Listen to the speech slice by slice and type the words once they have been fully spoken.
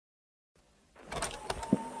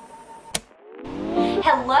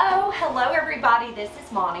Hello everybody, this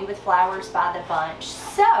is Monty with Flowers by the Bunch.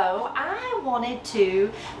 So I wanted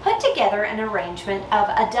to put together an arrangement of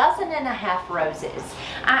 1.5 dozen roses.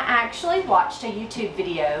 I actually watched a YouTube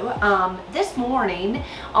video this morning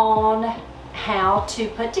on how to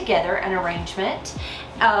put together an arrangement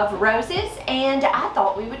of roses, and I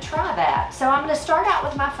thought we would try that. So I'm going to start out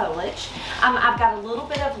with my foliage. I've got a little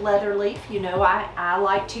bit of leather leaf. You know, I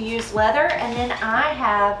like to use leather, and then I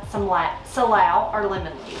have some salal or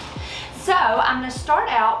lemon leaf. So I'm going to start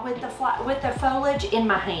out with the foliage in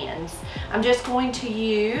my hands. I'm just going to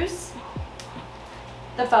use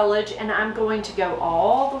the foliage, and I'm going to go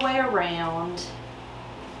all the way around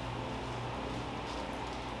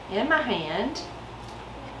in my hand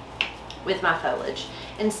with my foliage.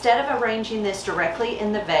 Instead of arranging this directly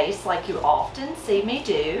in the vase like you often see me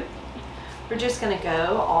do, we're just going to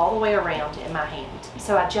go all the way around in my hand.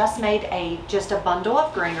 So I just made just a bundle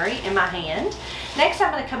of greenery in my hand. Next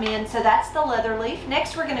I'm going to come in, so that's the leather leaf.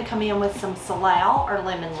 Next we're going to come in with some salal or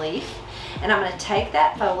lemon leaf, and I'm going to take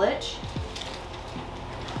that foliage,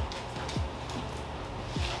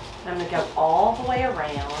 and I'm going to go all the way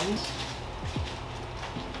around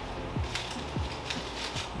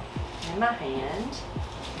in my hand.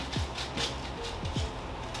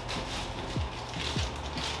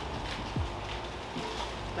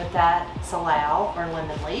 With that salal or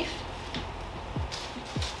lemon leaf.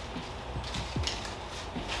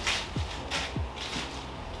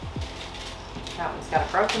 That one's got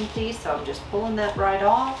a broken piece, so I'm just pulling that right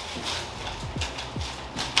off.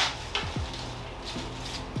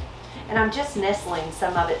 And I'm just nestling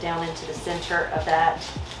some of it down into the center of that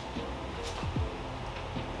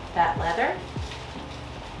leather.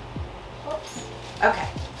 Oops. Okay.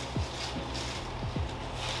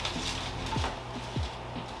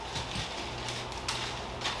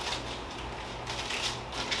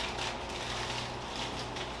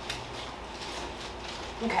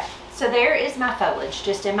 Okay, so there is my foliage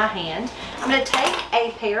just in my hand. I'm going to take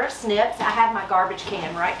a pair of snips. I have my garbage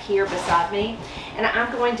can right here beside me, and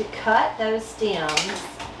I'm going to cut those stems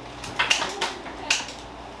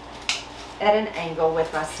at an angle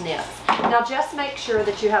with my snips. Now just make sure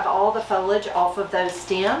that you have all the foliage off of those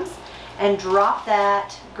stems and drop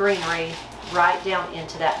that greenery right down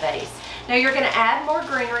into that vase. Now you're going to add more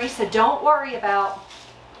greenery, so don't worry about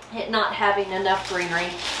it not having enough greenery.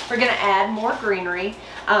 We're going to add more greenery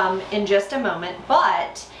in just a moment,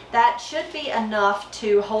 but that should be enough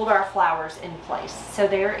to hold our flowers in place. So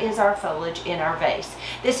there is our foliage in our vase.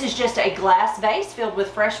 This is just a glass vase filled with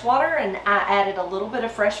fresh water, and I added a little bit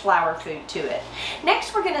of fresh flower food to it.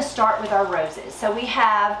 Next we're going to start with our roses. So we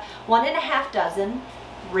have 1.5 dozen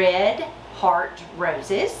red heart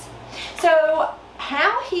roses. So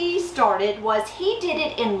how he started was he did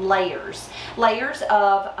it in layers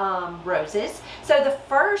of roses. So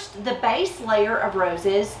the base layer of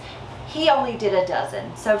roses, he only did 1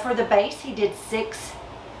 dozen. So for the base he did 6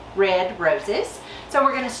 red roses. So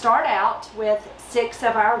we're going to start out with 6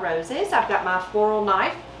 of our roses. I've got my floral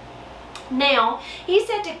knife. Now he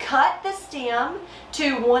said to cut the stem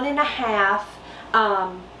to 1.5,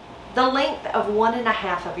 the length of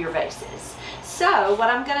 1.5 of your vases. So what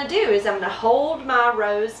I'm going to do is I'm going to hold my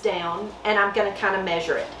rose down, and I'm going to kind of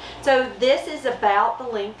measure it. So this is about the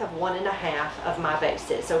length of 1.5 of my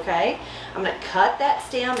vases, okay? I'm going to cut that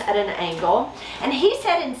stem at an angle. And he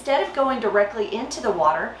said instead of going directly into the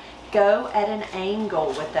water, go at an angle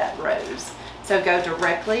with that rose. So go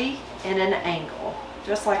directly in an angle,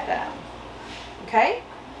 just like that, okay?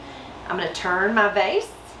 I'm going to turn my vase.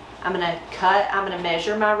 I'm going to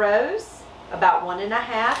measure my rose about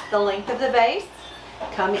 1.5, the length of the vase,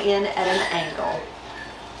 come in at an angle.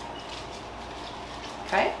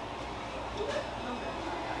 Okay?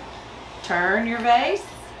 Turn your vase,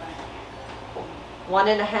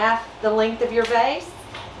 1.5 the length of your vase,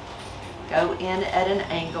 go in at an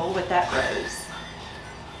angle with that rose.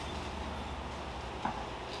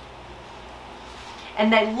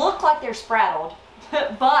 And they look like they're spraddled,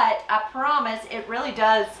 but I promise it really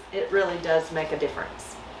does make a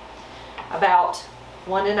difference. About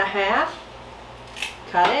 1.5,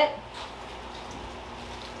 cut it,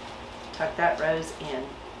 tuck that rose in.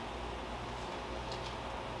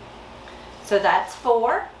 So that's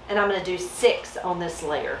 4, and I'm going to do 6 on this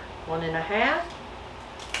layer. 1.5,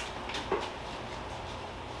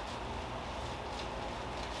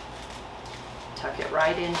 tuck it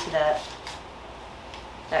right into that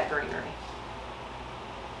greenery.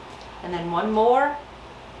 And then 1 more,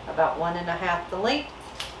 about 1.5 the length.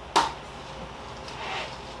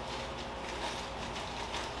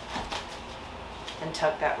 And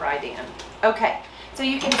tuck that right in. Okay, so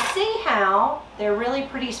you can see how they're really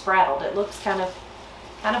pretty spraddled. It looks kind of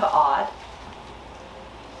kind of odd.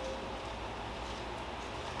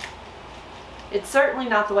 It's certainly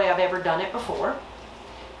not the way I've ever done it before.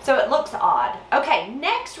 So it looks odd. Okay,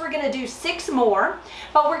 next we're going to do 6 more,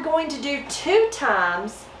 but we're going to do 2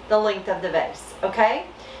 times the length of the vase, okay?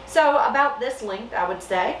 So about this length, I would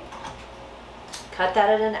say. Cut that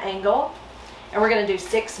at an angle, and we're going to do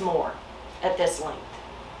 6 more at this length,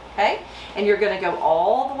 okay? And you're going to go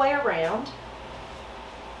all the way around.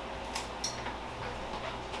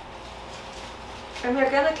 And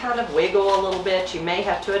they're going to kind of wiggle a little bit. You may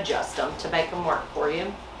have to adjust them to make them work for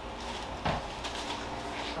you.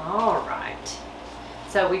 All right.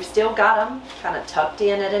 So we've still got them kind of tucked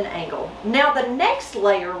in at an angle. Now the next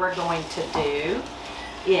layer we're going to do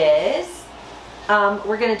is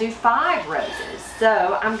we're going to do 5 roses.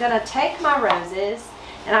 So I'm going to take my roses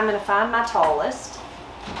and I'm going to find my tallest.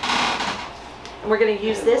 And we're going to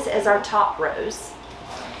use this as our top rose.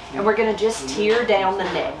 And we're going to just tear down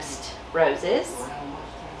the next roses.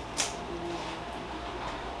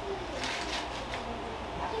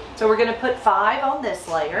 So we're going to put 5 on this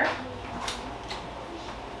layer.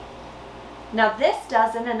 Now this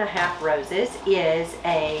 1.5 roses is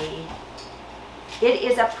a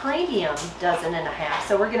premium 1.5.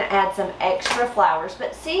 So we're going to add some extra flowers,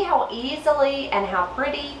 but see how easily and how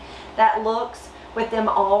pretty that looks with them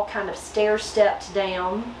all kind of stair-stepped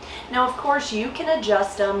down. Now of course you can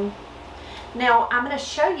adjust them. Now I'm going to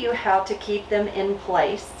show you how to keep them in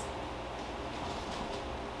place.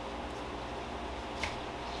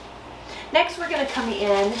 Next we're going to come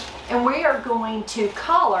in and we are going to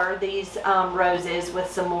color these roses with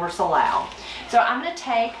some more salal. So I'm going to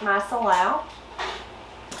take my salal,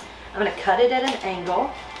 I'm going to cut it at an angle,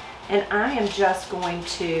 and I am just going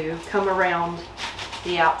to come around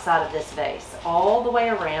the outside of this vase all the way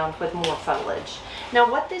around with more foliage. Now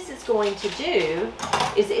what this is going to do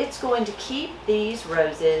is it's going to keep these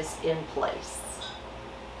roses in place.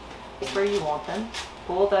 It's where you want them.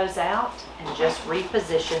 Pull those out and just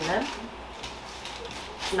reposition them.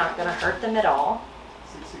 It's not going to hurt them at all.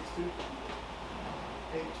 662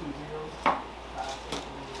 820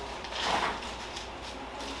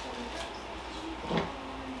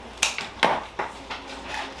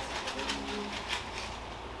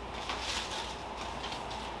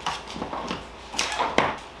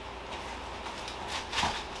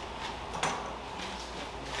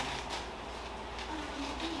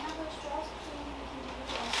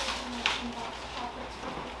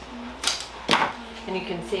 And you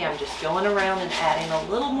can see I'm just going around and adding a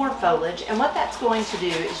little more foliage. And what that's going to do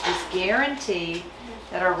is just guarantee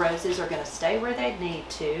that our roses are going to stay where they need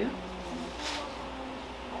to.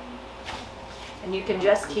 And you can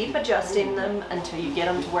just keep adjusting them until you get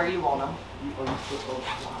them to where you want them.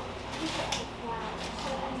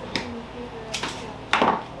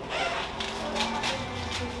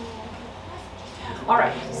 All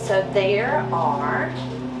right, so there are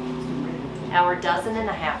our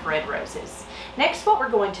 1.5 red roses. Next, what we're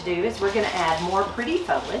going to do is we're going to add more pretty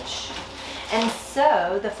foliage. And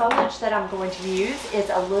so the foliage that I'm going to use is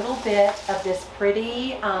a little bit of this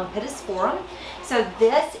pretty pittosporum. So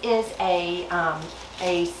this is a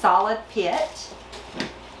solid pit.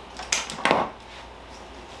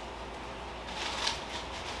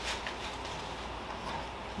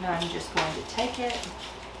 Now I'm just going to take it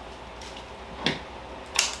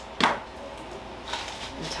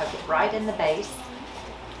and tuck it right in the base.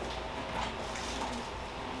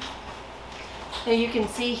 Now you can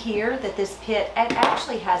see here that this pit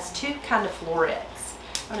actually has 2 kind of florets.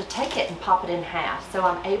 I'm going to take it and pop it in half so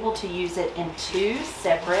I'm able to use it in 2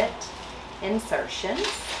 separate insertions.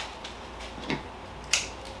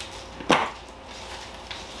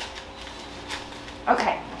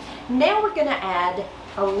 Okay, now we're going to add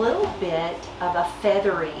a little bit of a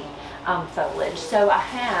feathery foliage. So I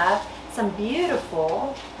have some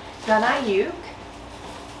beautiful gunayuke,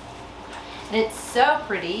 and it's so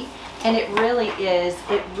pretty, and it really is,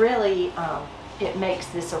 it makes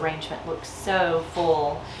this arrangement look so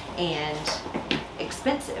full and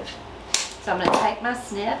expensive. So I'm going to take my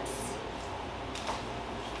snips,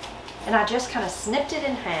 and I just kind of snipped it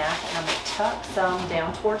in half, and I'm going to tuck some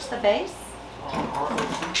down towards the base.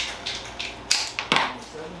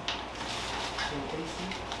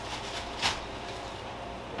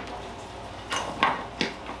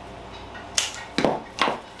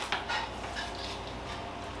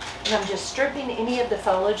 And I'm just stripping any of the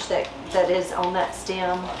foliage that is on that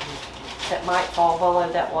stem that might fall below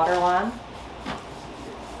that water line.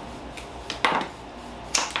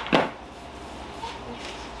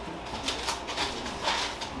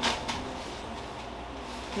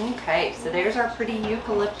 Okay, so there's our pretty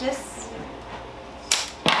eucalyptus.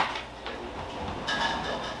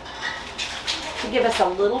 to give us a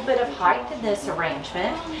little bit of height in this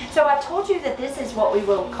arrangement. So I told you that this is what we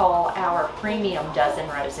will call our premium dozen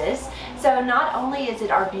roses. So not only is it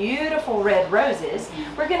our beautiful red roses,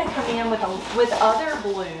 we're going to come in with other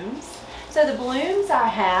blooms. So the blooms I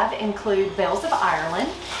have include bells of Ireland,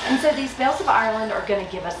 and so these bells of Ireland are going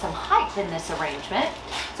to give us some height in this arrangement.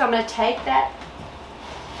 So I'm going to take that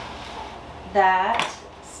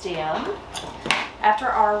stem.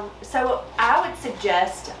 So I would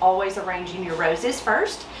suggest always arranging your roses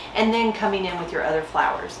first and then coming in with your other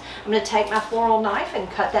flowers. I'm going to take my floral knife and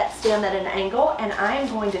cut that stem at an angle, and I am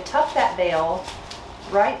going to tuck that bell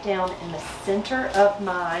right down in the center of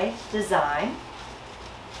my design.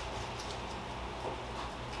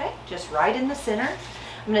 Okay, just right in the center.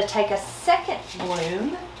 I'm going to take a second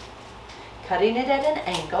bloom, cutting it at an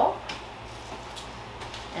angle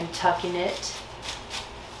and tucking it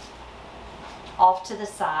off to the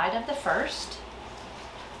side of the first.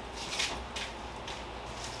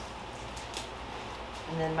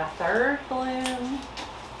 And then my third bloom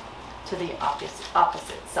to the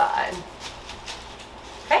opposite side.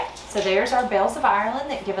 Okay, so there's our bells of Ireland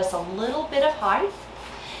that give us a little bit of height.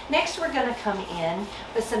 Next, we're going to come in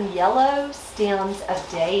with some yellow stems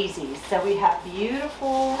of daisies. So we have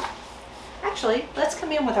beautiful, actually, let's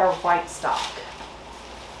come in with our white stock.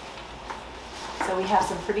 So we have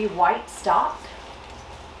some pretty white stock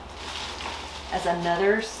as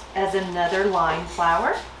another line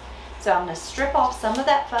flower. So I'm going to strip off some of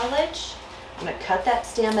that foliage. I'm going to cut that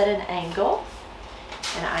stem at an angle,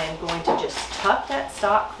 and I am going to just tuck that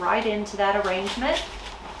stalk right into that arrangement,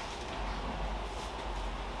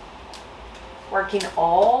 working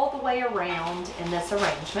all the way around in this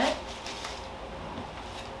arrangement.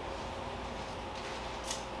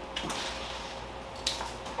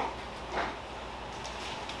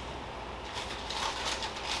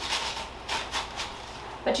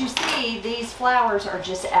 But you see, these flowers are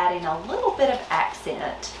just adding a little bit of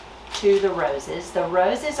accent to the roses. The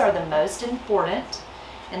roses are the most important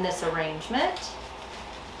in this arrangement.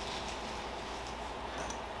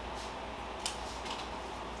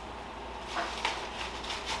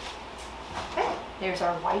 Okay, there's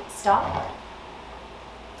our white stalk.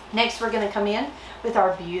 Next, we're going to come in with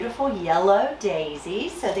our beautiful yellow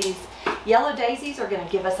daisies. So these yellow daisies are going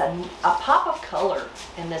to give us a pop of color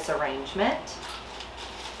in this arrangement.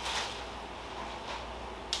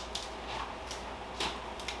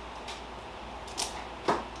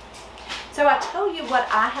 So I tell you what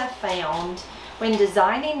I have found when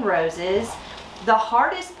designing roses, the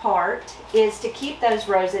hardest part is to keep those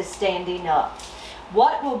roses standing up.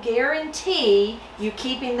 What will guarantee you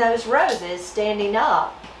keeping those roses standing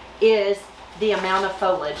up is the amount of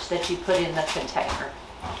foliage that you put in the container.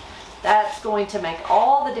 That's going to make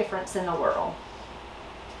all the difference in the world.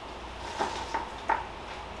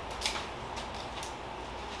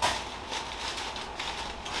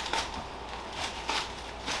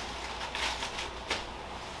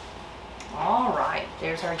 All right,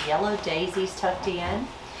 there's our yellow daisies tucked in.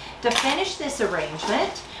 To finish this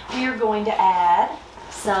arrangement, we are going to add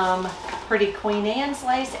some pretty Queen Anne's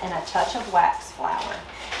lace and a touch of wax flower.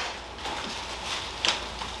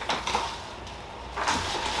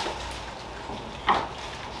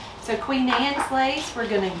 So Queen Anne's lace we're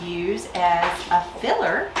going to use as a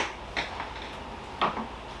filler.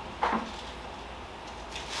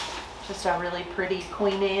 Just a really pretty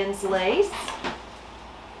Queen Anne's lace.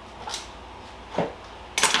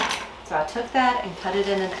 So I took that and cut it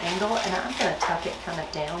in an angle, and I'm going to tuck it kind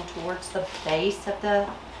of down towards the base of the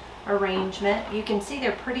arrangement. You can see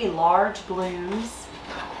they're pretty large blooms.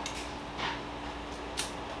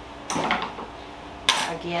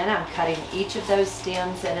 Again, I'm cutting each of those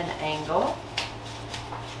stems at an angle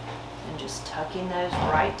and just tucking those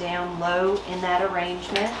right down low in that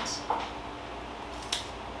arrangement.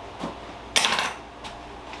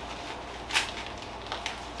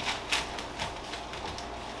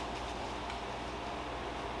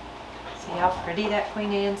 See how pretty that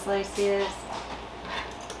Queen Anne's lace is?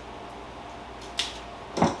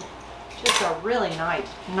 Just a really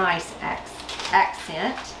nice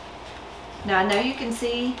accent. Now I know you can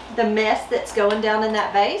see the mess that's going down in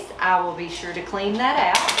that vase. I will be sure to clean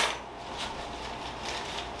that out.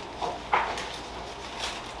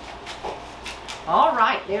 All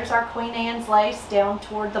right, there's our Queen Anne's lace down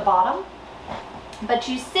toward the bottom. But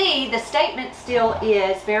you see the statement still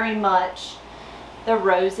is very much the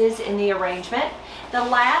roses in the arrangement. The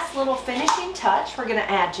last little finishing touch, we're going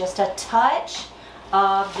to add just a touch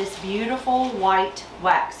of this beautiful white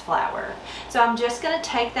wax flower. So I'm just going to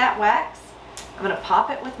take that wax, I'm going to pop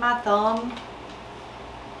it with my thumb,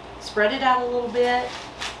 spread it out a little bit,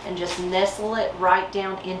 and just nestle it right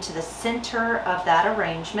down into the center of that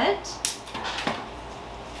arrangement.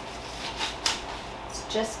 It's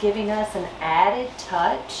just giving us an added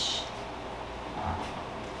touch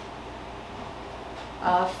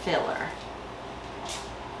of filler.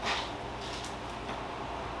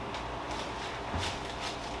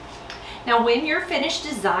 Now when you're finished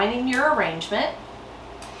designing your arrangement,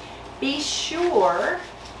 be sure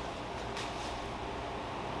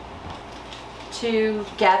to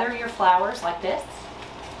gather your flowers like this,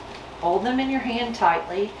 hold them in your hand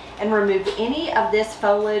tightly, and remove any of this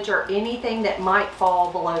foliage or anything that might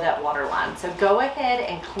fall below that water line. So go ahead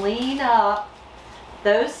and clean up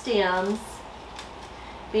those stems,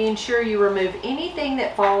 being sure you remove anything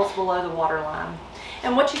that falls below the water line.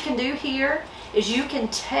 And what you can do here is you can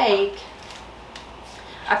take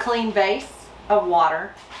a clean vase of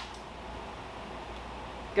water,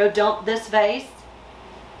 go dump this vase,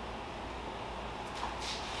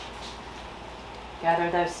 gather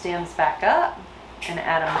those stems back up, and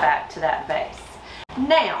add them back to that vase.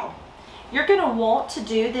 Now, you're going to want to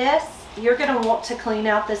do this, you're going to want to clean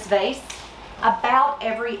out this vase about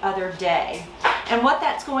every other day. And what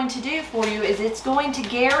that's going to do for you is it's going to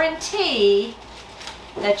guarantee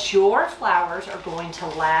that your flowers are going to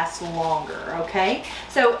last longer, okay?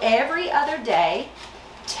 So every other day,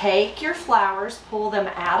 take your flowers, pull them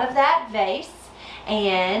out of that vase,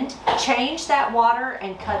 and change that water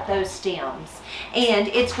and cut those stems. And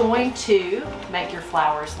it's going to make your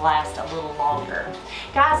flowers last a little longer.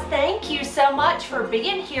 Guys, thank you so much for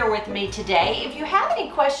being here with me today. If you have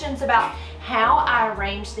any questions about how I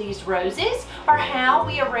arrange these roses or how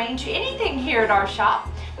we arrange anything here at our shop,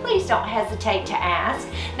 please don't hesitate to ask.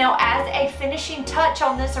 Now, as a finishing touch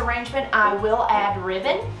on this arrangement, I will add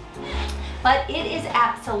ribbon, but it is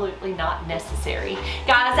absolutely not necessary.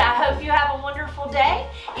 Guys, I hope you have a wonderful day.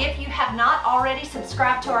 If you have not already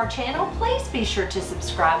subscribed to our channel, please be sure to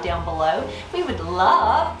subscribe down below. We would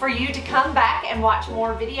love for you to come back and watch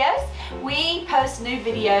more videos. We post new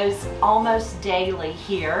videos almost daily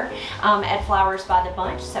here at Flowers by the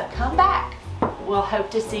Bunch, so come back. We'll hope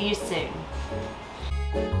to see you soon.